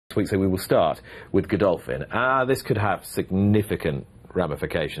week, so we will start with Godolphin. This could have significant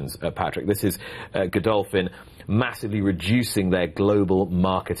ramifications, Patrick. This is Godolphin massively reducing their global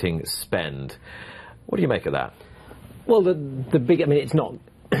marketing spend. What do you make of that? Well, I mean, it's not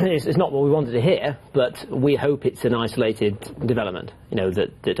it's not what we wanted to hear, but we hope it's an isolated development. You know,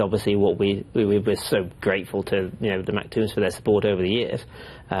 that obviously what we're so grateful to, you know, the McToons for their support over the years.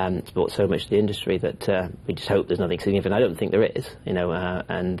 It's brought so much to the industry that we just hope there's nothing significant. I don't think there is, you know,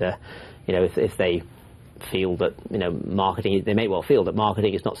 you know, if they feel that, you know, marketing, they may well feel that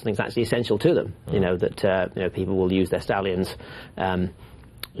marketing is not something that's actually essential to them. You know, that you know, people will use their stallions,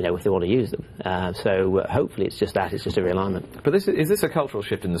 you know, if they want to use them. So hopefully it's just that, it's just a realignment. But is this a cultural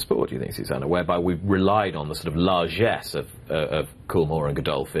shift in the sport, do you think, Susanna, whereby we've relied on the sort of largesse of Coolmore and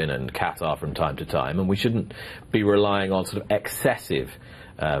Godolphin and Qatar from time to time, and we shouldn't be relying on sort of excessive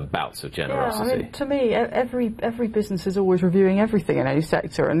bouts of generosity? Yeah, I mean, to me, every business is always reviewing everything in any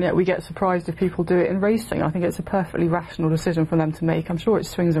sector, and yet we get surprised if people do it in racing. I think it's a perfectly rational decision for them to make. I'm sure it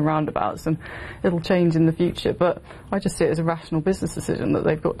swings and roundabouts, and it'll change in the future, but I just see it as a rational business decision that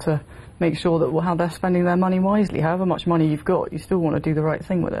they've got to make sure that how they're spending their money wisely. However much money you've got, you still want to do the right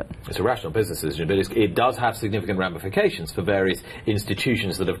thing with it. It's a rational business decision, but it does have significant ramifications for various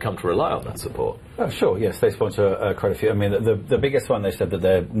institutions that have come to rely on that support. Oh, sure, yes, they sponsor quite a few. I mean, the biggest one, they said that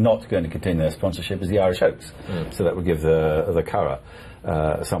they're not going to continue their sponsorship, is the Irish Oaks. So that would give the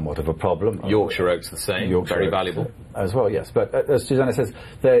Curragh somewhat of a problem. Yorkshire Oaks the same, Yorkshire very Oaks valuable. As well, yes. But as Susanna says,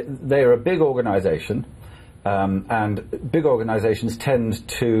 they are a big organisation, and big organisations tend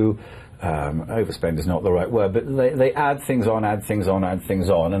to overspend is not the right word, but they add things on, and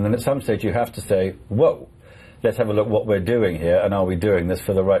then at some stage you have to say, whoa, let's have a look what we're doing here, and are we doing this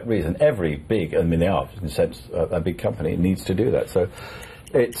for the right reason? Every big, I mean they are, in a sense, a big company needs to do that. So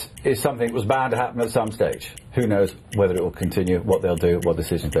it is something that was bound to happen at some stage. Who knows whether it will continue, what they'll do, what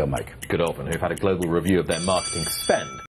decisions they'll make. Godolphin, who've had a global review of their marketing spend.